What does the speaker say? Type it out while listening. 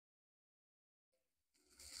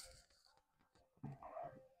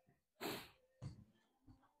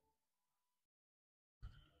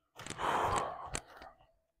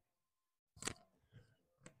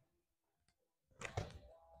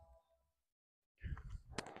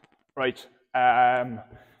Right.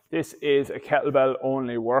 This is a kettlebell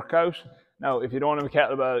only workout. Now, if you don't have a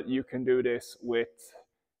kettlebell, you can do this with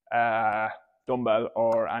dumbbell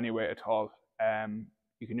or any weight at all.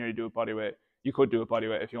 You can nearly do it body weight. You could do it body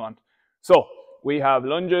weight if you want. So we have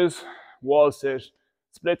lunges, wall sit,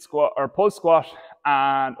 split squat or pull squat,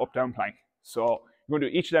 and up down plank. So you're going to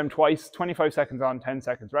do each of them twice, 25 seconds on, 10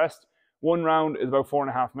 seconds rest. One round is about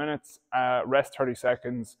 4.5 minutes, rest 30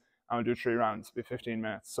 seconds, and we'll do 3 rounds, be 15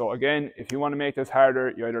 minutes. So again, if you want to make this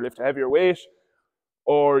harder, you either lift a heavier weight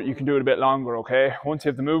or you can do it a bit longer, okay? Once you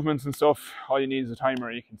have the movements and stuff, all you need is a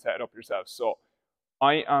timer, you can set it up yourself. So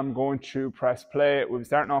I am going to press play. We'll be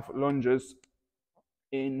starting off with lunges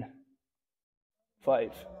in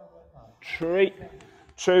 5, 3,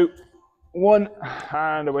 2, 1,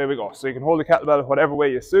 and away we go. So you can hold the kettlebell whatever way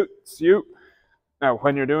you suits you. Now,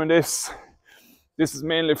 when you're doing this, this is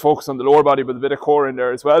mainly focused on the lower body with a bit of core in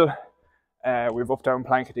there as well. We have up down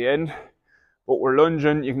plank at the end, but we're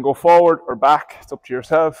lunging. You can go forward or back, it's up to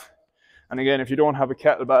yourself. And again, if you don't have a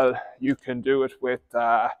kettlebell, you can do it with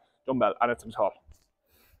dumbbell, and it's tall.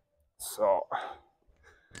 So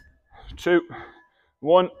 2,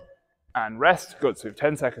 1, and rest. Good, so you have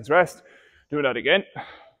 10 seconds rest. Do that again.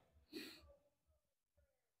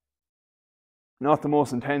 Not the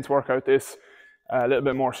most intense workout this, a little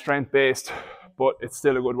bit more strength based, but it's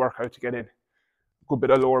still a good workout to get in. Good bit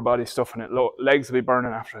of lower body stuff in it. Legs will be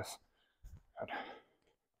burning after this.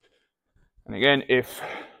 And again, if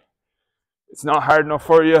it's not hard enough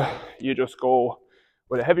for you, you just go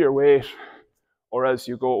with a heavier weight, or else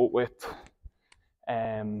you go with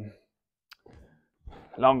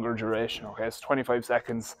longer duration. Okay, it's 25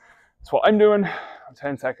 seconds. That's what I'm doing.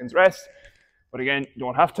 10 seconds rest. But again, you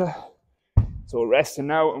don't have to. So we're resting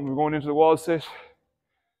now, and we're going into the wall sit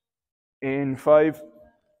in 5,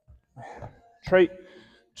 3,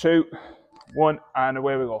 2, 1, and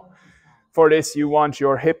away we go. For this, you want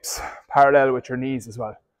your hips parallel with your knees as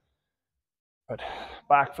well. But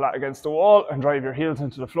back flat against the wall and drive your heels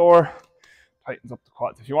into the floor. Tightens up the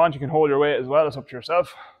quads. If you want, you can hold your weight as well. It's up to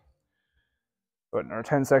yourself. But another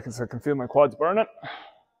 10 seconds, I can feel my quads burning.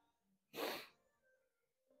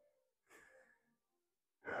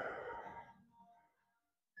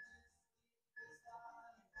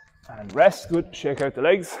 And rest, good, shake out the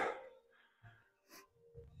legs.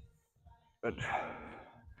 Good.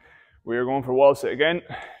 We are going for wall sit again.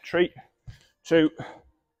 3, 2,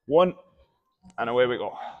 1, and away we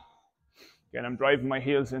go. Again, I'm driving my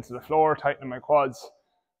heels into the floor, tightening my quads.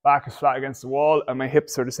 Back is flat against the wall, and my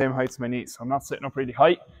hips are the same height as my knees. So I'm not sitting up really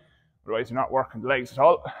high, otherwise you're not working the legs at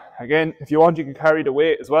all. Again, if you want, you can carry the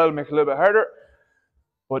weight as well, make it a little bit harder.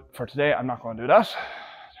 But for today, I'm not going to do that.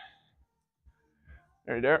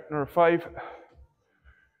 There, number 5,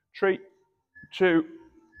 3, 2,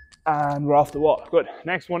 and we're off the wall. Good.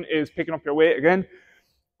 Next one is picking up your weight again,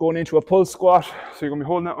 going into a pull squat. So you're going to be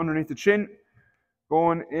holding it underneath the chin,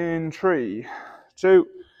 going in 3, 2,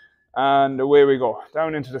 and away we go.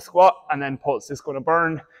 Down into the squat and then pulse. This is going to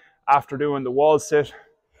burn after doing the wall sit.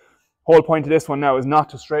 Whole point of this one now is not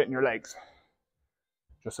to straighten your legs.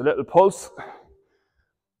 Just a little pulse.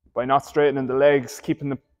 By not straightening the legs, keeping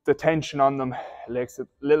the tension on them, it makes it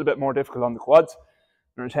a little bit more difficult on the quads.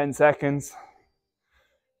 Another 10 seconds.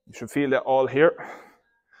 You should feel it all here.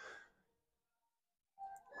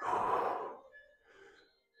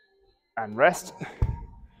 And rest.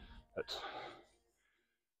 Let's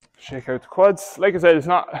shake out the quads. Like I said, it's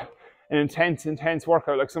not an intense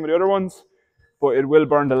workout like some of the other ones, but it will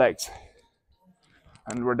burn the legs.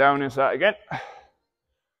 And we're down into that again.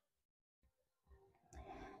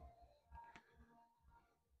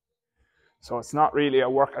 So it's not really a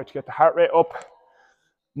workout to get the heart rate up,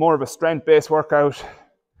 more of a strength-based workout.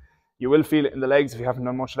 You will feel it in the legs if you haven't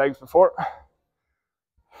done much legs before.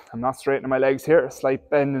 I'm not straightening my legs here, a slight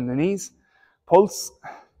bend in the knees. Pulse.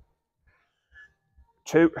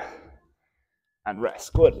 2, and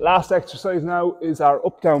rest. Good. Last exercise now is our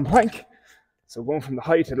up-down plank. So going from the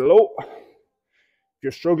high to the low. If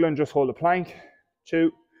you're struggling, just hold the plank.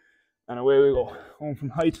 2, and away we go. Going from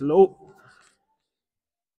high to low.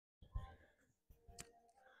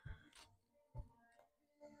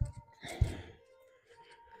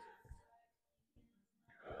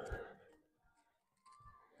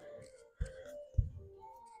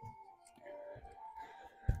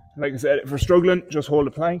 Like I said, if you're struggling, just hold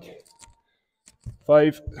the plank.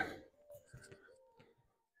 5.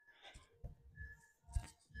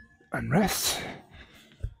 And rest.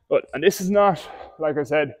 Good. And this is not, like I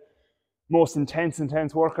said, most intense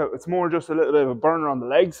workout. It's more just a little bit of a burner on the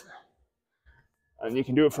legs. And you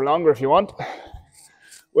can do it for longer if you want.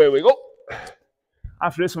 Away we go.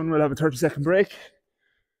 After this one, we'll have a 30-second break.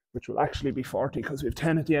 which will actually be 40 because we have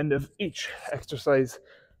 10 at the end of each exercise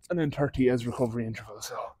and then 30 as recovery intervals.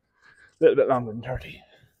 So a little bit longer than 30.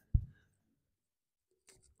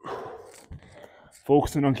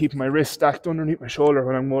 Focusing on keeping my wrist stacked underneath my shoulder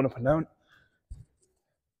when I'm going up and down.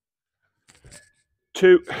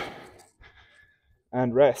 2.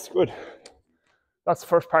 And rest. Good. That's the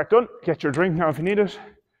first part done. Get your drink now if you need it.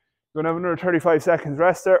 You're going to have another 35 seconds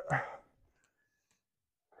rest there.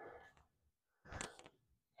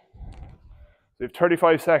 So you have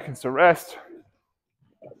 35 seconds to rest.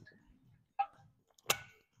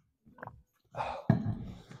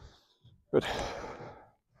 Good.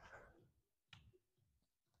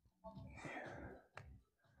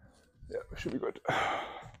 Yeah, should be good.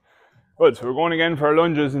 Good, so we're going again for our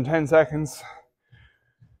lunges in 10 seconds.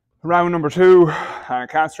 Round number 2, and I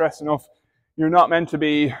can't stress enough, you're not meant to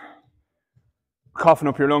be coughing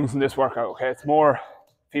up your lungs in this workout, okay? It's more,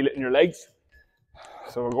 feel it in your legs.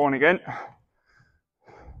 So we're going again.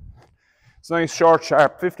 It's a nice, short,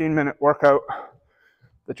 sharp, 15-minute workout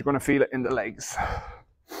that you're going to feel it in the legs.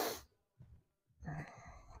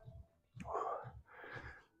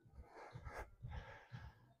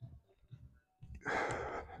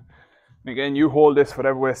 And again, you hold this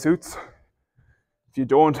whatever way suits. If you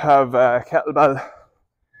don't have a kettlebell,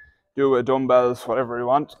 do a dumbbells, whatever you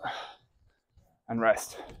want, and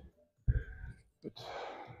rest. Good.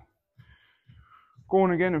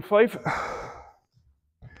 Going again in 5,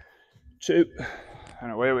 2,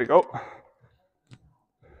 and away we go.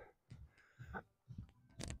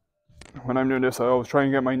 When I'm doing this, I always try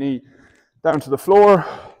and get my knee down to the floor.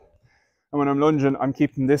 And when I'm lunging, I'm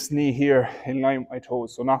keeping this knee here in line with my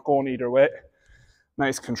toes, so not going either way.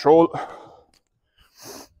 Nice control.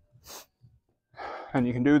 And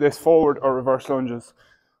you can do this forward or reverse lunges.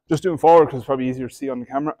 Just doing forward because it's probably easier to see on the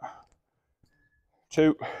camera.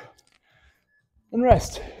 2. And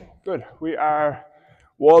rest. Good. We are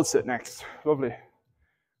wall sit next. Lovely.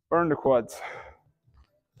 Burn the quads.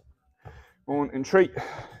 Going in 3,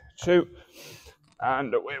 2,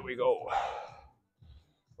 and away we go.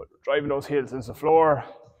 But driving those heels into the floor.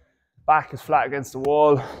 Back is flat against the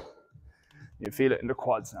wall. You feel it in the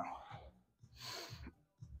quads now.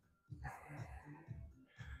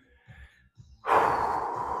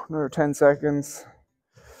 Another 10 seconds.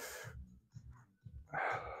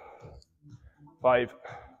 5,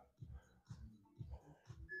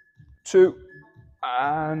 2,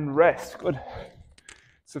 and rest. Good.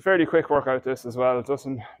 It's a fairly quick workout this as well. It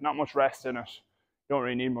doesn't, not much rest in it. You don't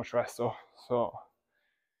really need much rest though. So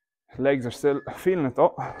legs are still feeling it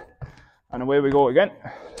though. And away we go again.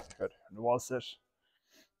 Good. And the wall sit.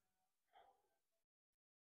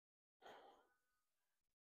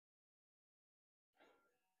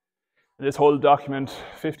 This whole document,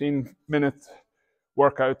 15-minute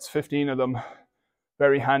workouts, 15 of them,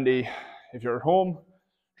 very handy if you're at home,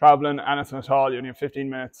 traveling, anything at all. You only have 15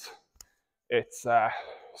 minutes. It's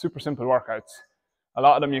super simple workouts. A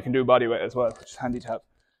lot of them you can do body weight as well, which is handy to have.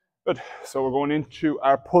 Good. So we're going into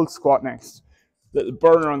our pulse squat next. Little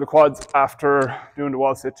burner on the quads after doing the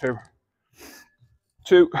wall sit 2.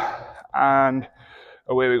 2, and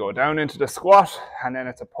away we go. Down into the squat, and then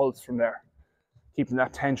it's a pulse from there. Keeping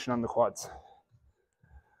that tension on the quads.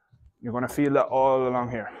 You're going to feel that all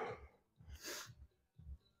along here.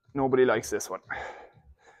 Nobody likes this one.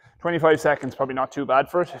 25 seconds, probably not too bad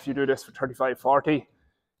for it. If you do this for 35, 40,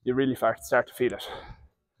 you really start to feel it.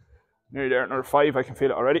 Nearly there, another 5, I can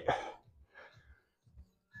feel it already.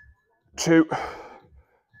 2,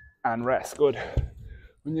 and rest, good.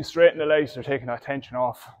 When you straighten the legs, you're taking that tension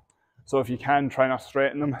off. So if you can, try not to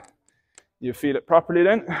straighten them. You feel it properly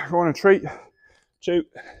then. Going in 3, 2,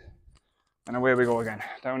 and away we go again.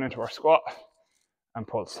 Down into our squat and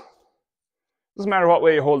pulse. Doesn't matter what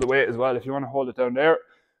way you hold the weight as well. If you want to hold it down there,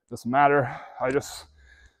 doesn't matter. I just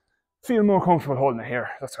feel more comfortable holding it here.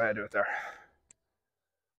 That's why I do it there.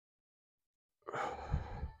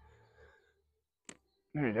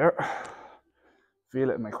 Nearly there.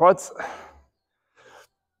 Feel it in my quads.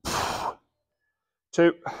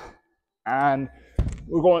 2, and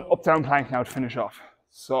we're going up down plank now to finish off.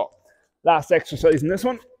 So last exercise in this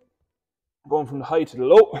one, going from the high to the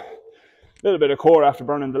low. A little bit of core after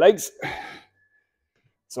burning the legs.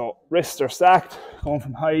 So wrists are stacked, going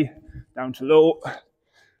from high down to low,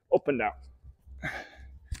 up and down.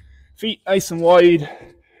 Feet nice and wide,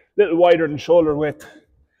 a little wider than shoulder width.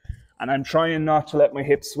 And I'm trying not to let my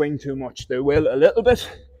hips swing too much. They will a little bit.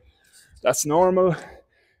 That's normal.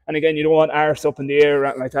 And again, you don't want arse up in the air or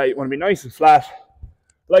anything like that. You want to be nice and flat,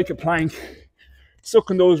 like a plank,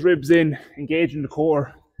 sucking those ribs in, engaging the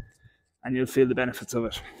core, and you'll feel the benefits of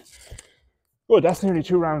it. Good, that's nearly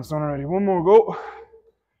 2 rounds done already. One more go.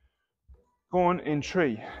 Going in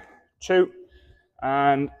 3, 2,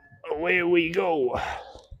 and away we go.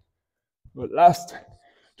 But last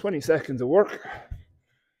 20 seconds of work.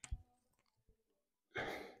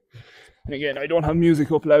 And again, I don't have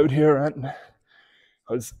music up loud here,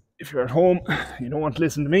 because if you're at home, you don't want to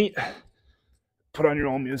listen to me, put on your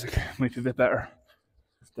own music. Might be a bit better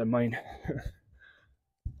than mine.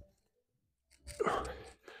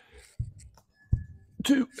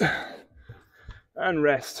 2, and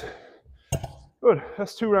rest. Good,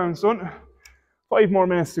 that's 2 rounds done. 5 more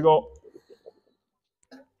minutes to go,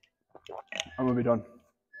 and we'll be done.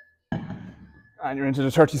 And you're into the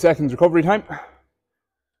 30 seconds recovery time.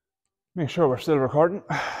 Make sure we're still recording.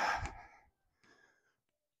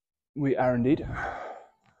 We are indeed.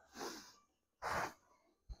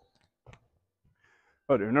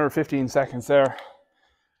 I'll do another 15 seconds there.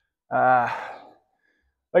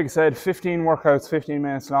 Like I said, 15 workouts, 15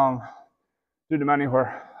 minutes long. Do them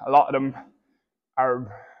anywhere. A lot of them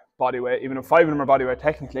are body weight, even if 5 of them are body weight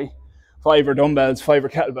technically. 5 are dumbbells, 5 are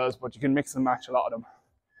kettlebells, but you can mix and match a lot of them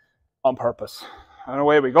on purpose. And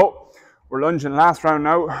away we go. We're lunging last round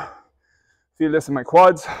now. Feel this in my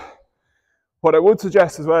quads. What I would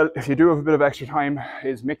suggest as well, if you do have a bit of extra time,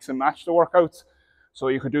 is mix and match the workouts. So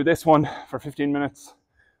you could do this one for 15 minutes,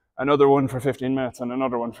 another one for 15 minutes, and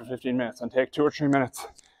another one for 15 minutes, and take 2 or 3 minutes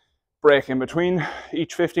break in between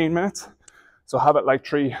each 15 minutes. So have it like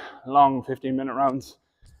 3 long 15-minute rounds,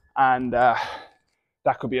 and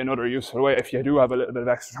that could be another useful way if you do have a little bit of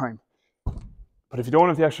extra time. But if you don't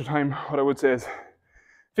have the extra time, what I would say is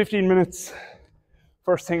 15 minutes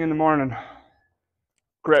first thing in the morning.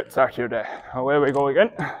 Great start to your day. Away we go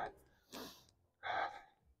again.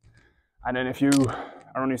 And then if you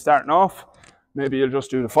are only starting off, maybe you'll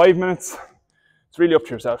just do the 5 minutes. It's really up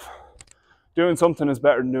to yourself. Doing something is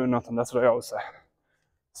better than doing nothing. That's what I always say.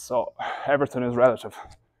 So everything is relative.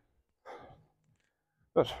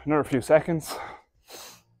 But another few seconds.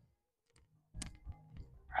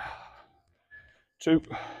 2.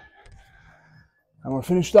 And we're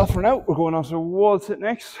finished off for now. We're going on to the wall sit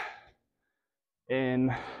next.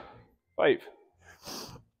 In 5,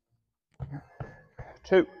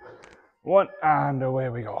 2, 1, and away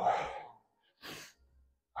we go.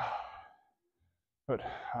 Good.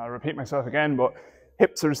 I'll repeat myself again, but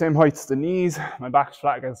hips are the same height as the knees. My back's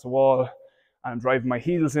flat against the wall. I'm driving my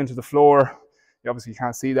heels into the floor. You obviously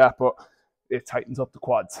can't see that, but it tightens up the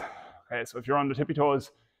quads. Okay, so if you're on the tippy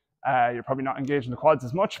toes, you're probably not engaging the quads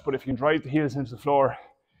as much, but if you can drive the heels into the floor,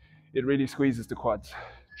 it really squeezes the quads.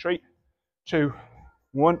 3, 2,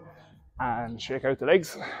 1, and shake out the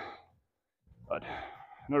legs. Good.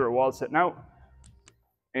 Another wall sit now.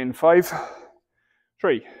 In 5,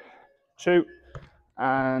 3, 2,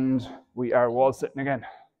 and we are wall sitting again.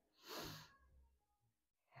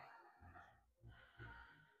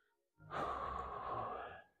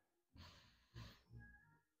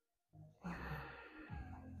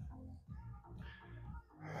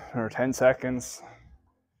 Another 10 seconds.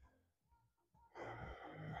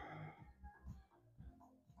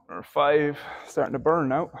 Or 5, starting to burn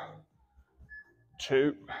now.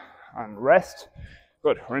 2, and rest.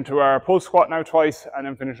 Good, we're into our pull squat now twice, and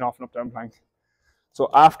then finishing off an up down plank. So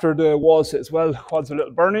after the wall sit as well, quads are a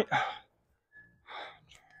little burny.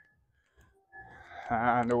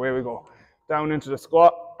 And away we go. Down into the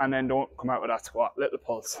squat, and then don't come out with that squat, little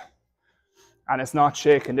pulse. And it's not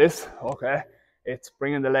shaking this, okay? It's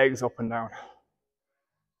bringing the legs up and down.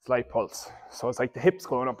 Slight pulse. So it's like the hips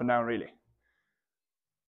going up and down really.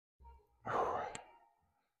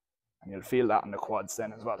 And you'll feel that in the quads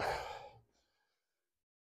then as well.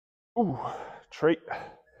 3,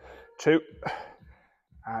 2,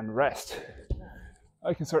 and rest.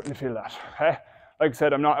 I can certainly feel that. Okay? Like I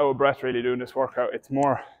said, I'm not out of breath really doing this workout. It's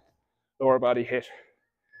more lower body hit.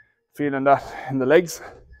 Feeling that in the legs.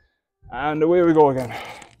 And away we go again.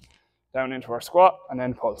 Down into our squat and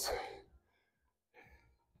then pulse.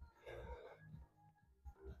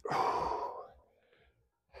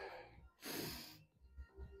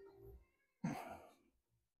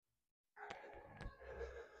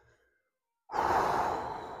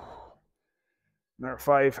 Another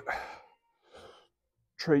 5,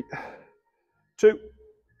 3, 2,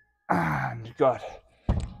 and good.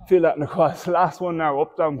 Feel that in the quads. Last one now,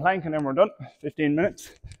 up down plank, and then we're done. 15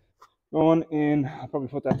 minutes. Going in, I'll probably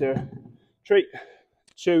put that there. 3,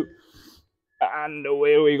 2, and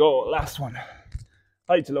away we go. Last one.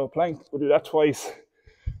 High to low plank. We'll do that twice.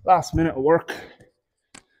 Last minute of work,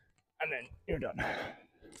 and then you're done.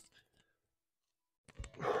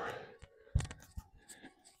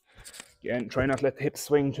 Again, try not to let the hips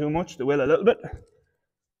swing too much. They will a little bit.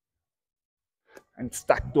 And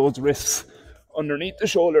stack those wrists underneath the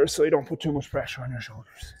shoulders so you don't put too much pressure on your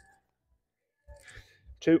shoulders.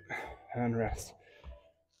 2, and rest.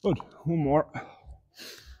 Good. One more.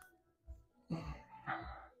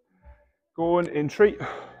 Going in 3,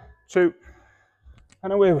 2,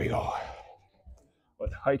 and away we go.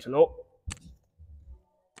 Good. High to low.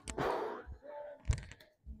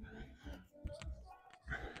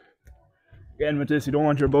 Again, with this, you don't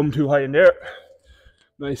want your bum too high in there.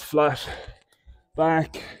 Nice flat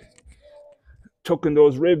back. Tucking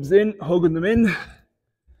those ribs in, hugging them in.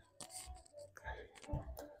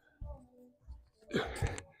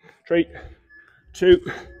 3, 2,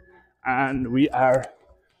 and we are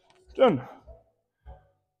done.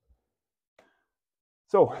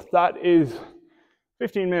 So that is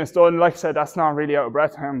 15 minutes done. Like I said, that's not really out of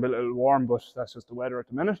breath. I'm a little warm, but that's just the weather at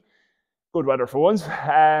the minute. Good weather for once.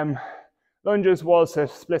 Lunges, wall sit,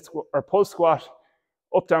 split squat, or pulse squat,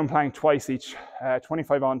 up down plank twice each,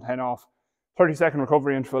 25 on, 10 off, 30-second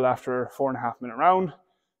recovery interval after 4.5-minute round.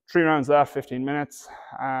 3 rounds left, 15 minutes,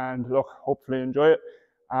 and look, hopefully enjoy it.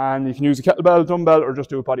 And you can use a kettlebell, dumbbell, or just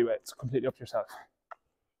do a body weight. It's completely up to yourself.